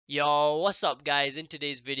Yo, what's up guys? In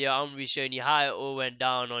today's video, I'm going to be showing you how it all went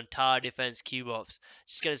down on Tower Defense Cube Ops.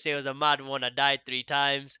 Just gonna say it was a mad one. I died 3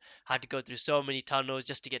 times, had to go through so many tunnels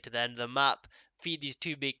just to get to the end of the map, feed these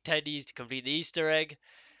 2 big teddies to complete the Easter egg.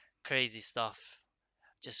 Crazy stuff.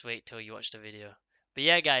 Just wait till you watch the video. But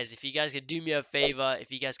yeah guys, if you guys can do me a favor,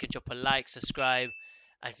 if you guys can drop a like, subscribe,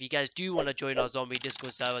 and if you guys do want to join our zombie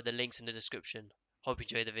Discord server, the link's in the description. Hope you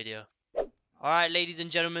enjoy the video. Alright, ladies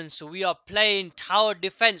and gentlemen, so we are playing Tower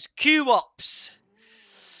Defense Cube Ops.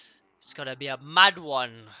 It's gonna be a mad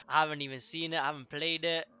one. I haven't even seen it, I haven't played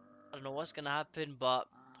it. I don't know what's gonna happen, but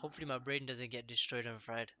hopefully my brain doesn't get destroyed and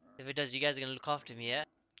fried. If it does, you guys are gonna look after me, yeah?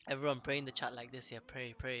 Everyone pray in the chat like this, yeah?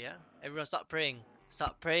 Pray, yeah? Everyone start praying.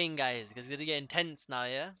 Start praying, guys, because it's gonna get intense now,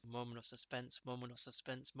 yeah? Moment of suspense, moment of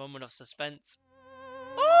suspense, moment of suspense.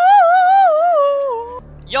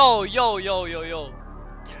 Yo, yo, yo, yo, yo.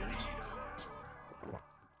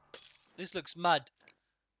 This looks mad.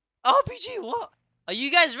 RPG, what? Are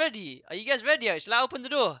you guys ready? Are you guys ready? Shall I open the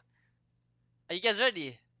door? Are you guys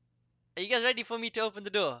ready? Are you guys ready for me to open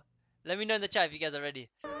the door? Let me know in the chat if you guys are ready.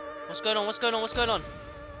 What's going on? What's going on? What's going on?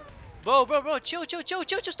 Bro, chill.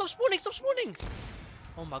 Stop spawning.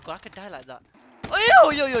 Oh my god, I could die like that.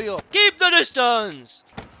 Oh, yo. Keep the distance.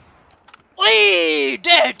 Wee,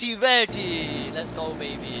 dirty. Let's go,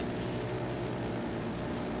 baby.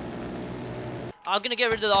 I'm gonna get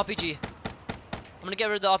rid of the RPG.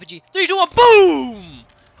 3, 2, 1, boom!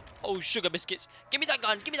 Oh, sugar biscuits. Give me that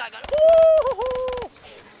gun. Ooh!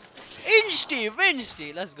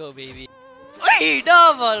 Insty. Let's go, baby. Hey,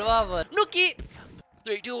 double. Nookie.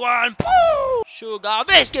 3, 2, 1, boom! Sugar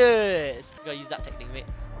biscuits. Gotta use that technique, mate.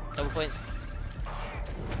 Double points.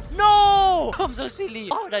 No! I'm so silly.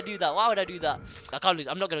 Why would I do that? I can't lose.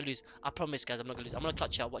 I'm not gonna lose. I promise, guys. I'm not gonna lose. I'm gonna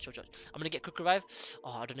clutch out. Watch. I'm gonna get quick revive.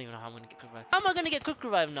 Oh, I don't even know how I'm gonna get quick revive. How am I gonna get quick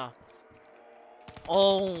revive now?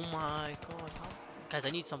 Oh my god. Guys, I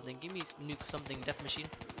need something. Give me nuke something. Death machine.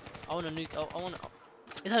 I want a nuke. I want to...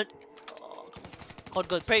 Is that... Oh, COD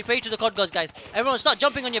gods. Pray to the COD gods, guys. Everyone start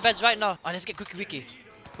jumping on your beds right now. Alright, let's get wiki.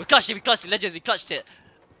 We clutched it. Legends, we clutched it.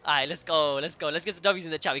 Alright, let's go. Let's get some W's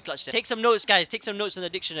in the chat. We clutched it. Take some notes, guys. Take some notes in the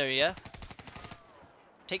dictionary, yeah?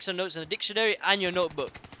 Take some notes in the dictionary and your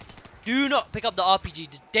notebook. Do not pick up the RPG.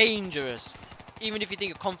 It's dangerous. Even if you think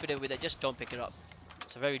you're confident with it, just don't pick it up.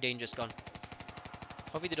 It's a very dangerous gun.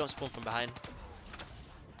 Hopefully they don't spawn from behind.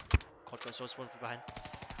 COD gods don't spawn from behind.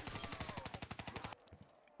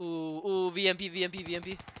 Ooh,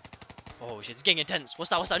 VMP. Oh shit, it's getting intense. What's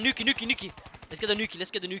that? Nuki. Let's get the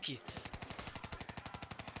nuki.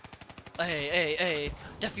 Hey.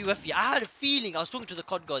 Deafy Weffy. I had a feeling. I was talking to the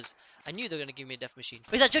COD gods. I knew they were gonna give me a death machine.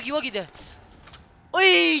 Where's that Juggy Wuggy there?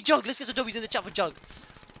 Oi, Jug. Let's get some W's in the chat for Jug.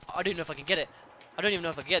 I don't even know if I can get it.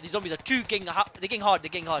 These zombies are too getting hard.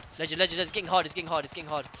 Legends, it's getting hard.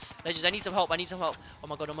 Legends, I need some help. Oh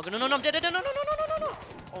my god. No, I'm dead. No.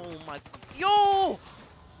 Oh my god. Yo!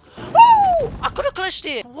 Oh! I could have clutched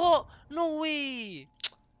it. What? No way.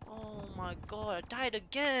 Oh my god. I died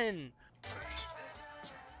again.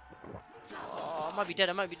 Oh, I might be dead.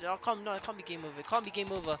 I can't be game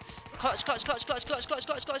over. Clutch.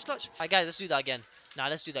 Alright guys, let's do that again.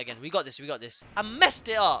 Let's do that again. We got this. I messed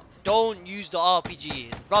it up. Don't use the RPG.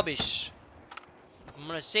 It's rubbish. I'm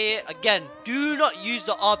gonna say it again. Do not use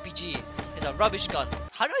the RPG. It's a rubbish gun.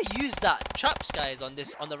 How do I use that? Traps, guys, on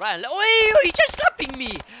the right. Oh, he's just slapping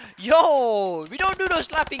me. Yo, we don't do no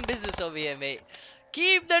slapping business over here, mate.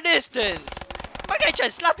 Keep the distance. My guy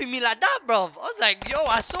tried slapping me like that, bro. I was like, yo,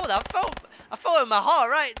 I saw that. I felt it in my heart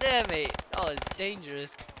right there, mate. Oh, it's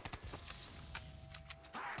dangerous.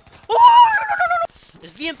 Oh, no.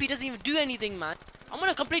 This VMP doesn't even do anything, man. I'm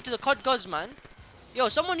gonna complain to the COD gods, man. Yo,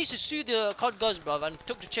 someone needs to sue the COD gods, bro, and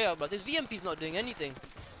took the chair out, bro. This VMP's not doing anything.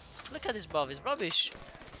 Look at this, bro. It's rubbish.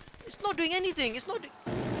 It's not doing anything. You see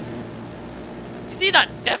that?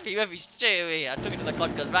 Definitely straight away. I took it to the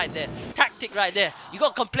COD gods right there. Tactic right there. You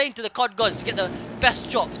gotta complain to the COD gods to get the best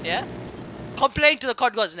drops, yeah? Complain to the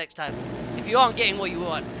COD gods next time. If you aren't getting what you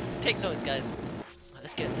want. Take notes, guys.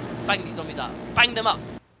 Let's bang these zombies out. Bang them up.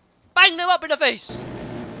 Bang them up in the face.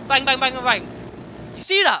 Bang. You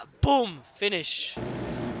see that? Boom. Finish.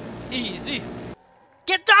 Easy.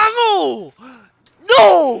 Get the ammo!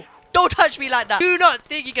 No! Don't touch me like that. Do not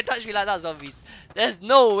think you can touch me like that, zombies. There's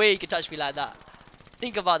no way you can touch me like that.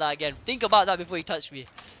 Think about that again. Think about that before you touch me.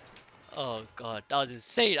 Oh god, that was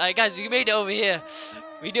insane. Alright guys, we made it over here.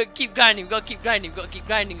 We do keep grinding. We gotta keep grinding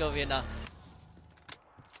over here now.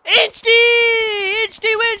 Insty!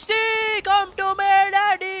 Come to me,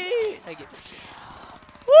 daddy! Thank you.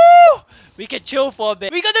 Woo! We can chill for a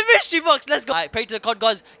bit. We got the mystery box. Let's go. Alright, pray to the COD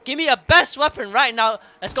gods. Give me a best weapon right now.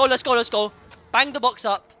 Let's go. Bang the box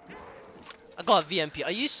up. I got a VMP.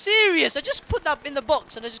 Are you serious? I just put that in the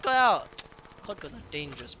box and I just got out. COD gods are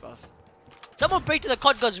dangerous, bruv. Someone pray to the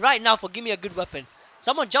COD gods right now for give me a good weapon.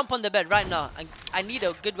 Someone jump on the bed right now. I need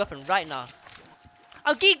a good weapon right now.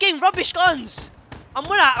 I'm getting rubbish guns. I'm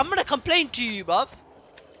gonna complain to you, bruv.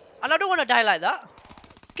 And I don't wanna die like that.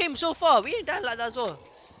 Came so far, we ain't dying like that as well.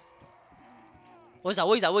 What is that?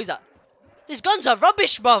 What is that? What is that? These guns are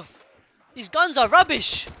rubbish, bruv. These guns are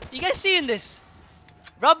rubbish. You guys seeing this?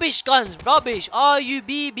 Rubbish guns, rubbish. R-U-B-B-I-S-H.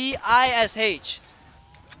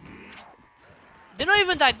 They're not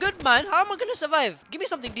even that good, man. How am I gonna survive? Give me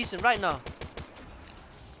something decent right now.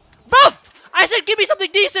 Bruv! I said give me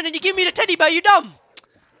something decent and you give me the teddy bear, you dumb!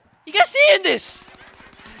 You guys seeing this?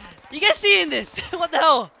 You guys seeing this? What the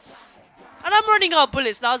hell? And I'm running out of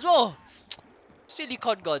bullets now as well. Silly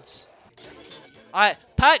COD gods. Alright,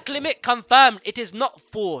 pack limit confirmed. It is not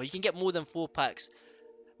 4. You can get more than 4 packs.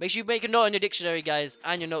 Make sure you make a note in your dictionary, guys,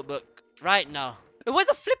 and your notebook right now. Where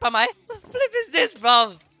the flip am I? What the flip is this,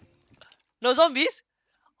 bruv? No zombies?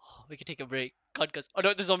 Oh, we can take a break. COD gods. Oh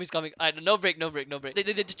no, the zombies coming. Alright, no break, no break, no break.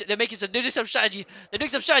 They're making some. They're doing some strategy. They're doing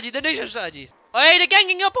some strategy. They're doing some strategy. Oh, hey, they're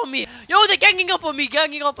ganging up on me. Yo, they're ganging up on me.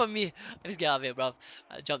 Ganging up on me. Let's get out of here, bruv.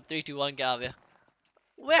 Jump 3, 2, 1. Get out of here.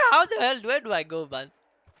 Where? How the hell? Where do I go, man?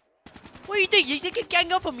 What do you think? You think you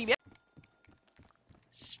gang up on me, man?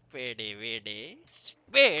 Speedy, weedy.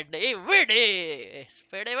 Speedy, weedy.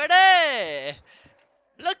 Speedy, weedy.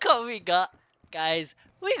 Look what we got, guys.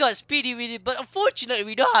 We got speedy weedy, but unfortunately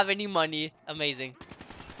we don't have any money. Amazing.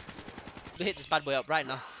 We'll hit this bad boy up right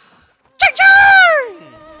now. Ching-ching!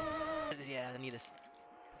 Yeah, I need this.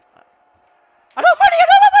 I don't have money! I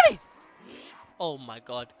don't have money! Oh my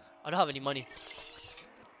god. I don't have any money.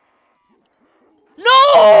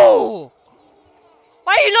 No!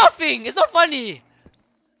 Why are you laughing? It's not funny.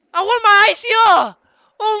 I want my ICR!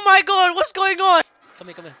 Oh my god, what's going on? Come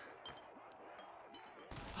here, come here.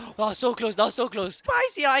 Oh, so close, that was so close.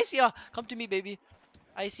 ICR, ICR. Come to me, baby.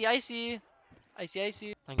 IC.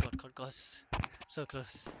 Thank god, God, gosh. So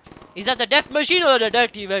close. Is that the death machine or the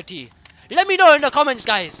dirty verty? Let me know in the comments,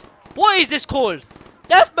 guys. What is this called?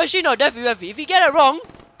 Death machine or death verty? If you get it wrong,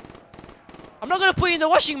 I'm not going to put it in the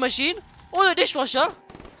washing machine or the dishwasher. I'm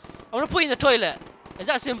going to put it in the toilet. It's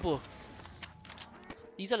that simple.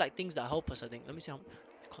 These are like things that help us, I think. Let me see how much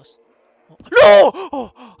it costs. No!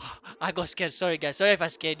 Oh, I got scared. Sorry, guys. Sorry if I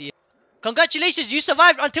scared you. Congratulations, you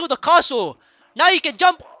survived until the castle. Now you can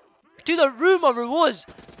jump to the room of rewards.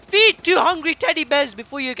 Feed 2 hungry teddy bears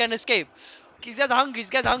before you can escape. These guys are hungry. These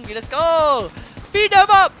guys are hungry. Let's go. Feed them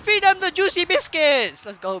up. Feed them the juicy biscuits.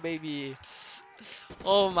 Let's go, baby.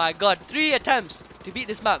 Oh my god. 3 attempts to beat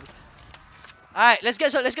this map. Alright, let's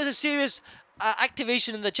get some serious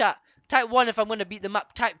activation in the chat. Type 1 if I'm going to beat the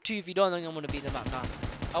map. Type 2 if you don't think I'm going to beat the map now.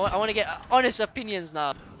 I want to get honest opinions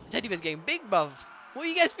now. The teddy bear's getting big, bruv. What are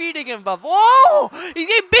you guys feeding him, bruv? Whoa! He's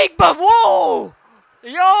getting big, bruv. Whoa!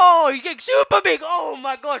 Yo, he's getting super big. Oh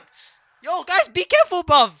my god. Yo, guys, be careful,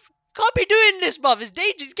 bruv. Can't be doing this, bruv. It's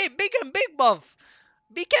dangerous. He's getting bigger and big, bruv.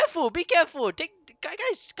 Be careful. Be careful.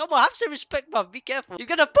 Guys, come on. Have some respect, bruv. Be careful. He's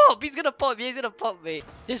gonna pop. He's gonna pop. He's gonna pop, mate.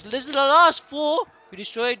 This is the last 4. We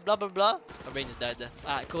destroyed. Blah blah blah. My brain just died there.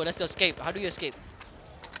 Alright, cool. Let's escape. How do you escape?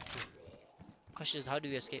 Question is, how do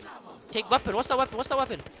you escape? Take weapon. What's that weapon? What's that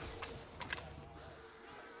weapon?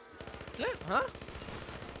 Flip, huh?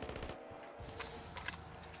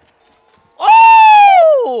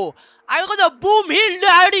 Oh! I got a boom hill,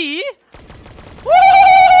 daddy.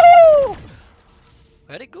 Woo!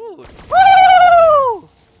 Very good. Woo!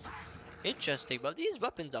 Interesting, but these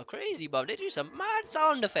weapons are crazy, but they do some mad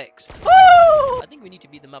sound effects. Woo! I think we need to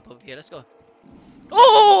beat them up over here. Let's go.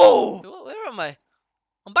 Oh! Where am I?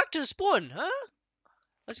 I'm back to the spawn, huh?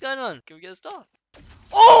 What's going on? Can we get a star?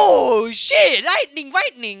 Oh shit! Lightning!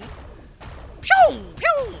 Pew!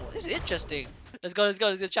 Pew! This is interesting. Let's go. Let's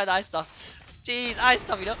try the ice stuff. Jeez, ice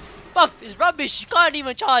stuff, you know. Buff is rubbish. You can't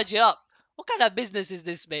even charge it up. What kind of business is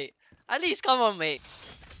this, mate? At least, come on, mate.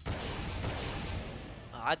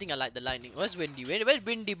 Oh, I think I like the lightning. Where's Windy? Where's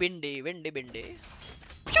Windy? Pew!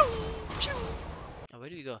 Pew! Oh, where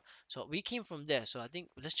do we go? So we came from there. So I think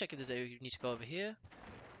let's check if there's a. We need to go over here.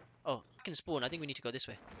 Oh, I can spawn. I think we need to go this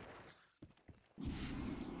way.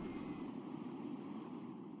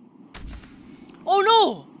 Oh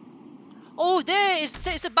no! Oh, there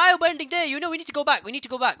it's a bio-bending there. You know, we need to go back. That's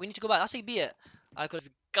how you beat it. Alright, cool.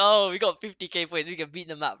 Let's go. We got 50k points. We can beat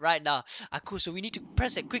the map right now. Alright, cool. So we need to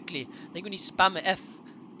press it quickly. I think we need to spam an F.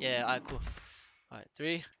 Yeah, alright, cool. Alright,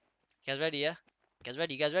 3. You guys ready, yeah? You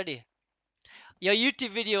guys ready? Your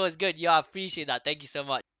YouTube video was good. Yo, I appreciate that. Thank you so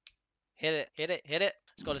much. Hit it.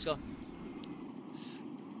 Let's go.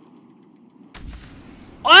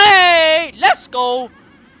 Hey, let's go.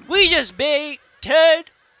 We just baited.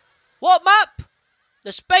 What map? The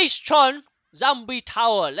Spacetron Zombie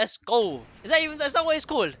Tower. Let's go. That's not what it's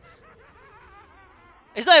called.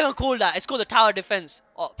 It's not even called that. It's called the Tower Defense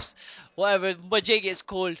Ops. Whatever majig it's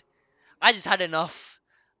called. I just had enough.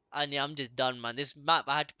 And yeah, I'm just done, man. This map,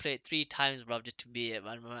 I had to play it 3 times, bro, just to beat it,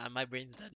 man. My brain's done.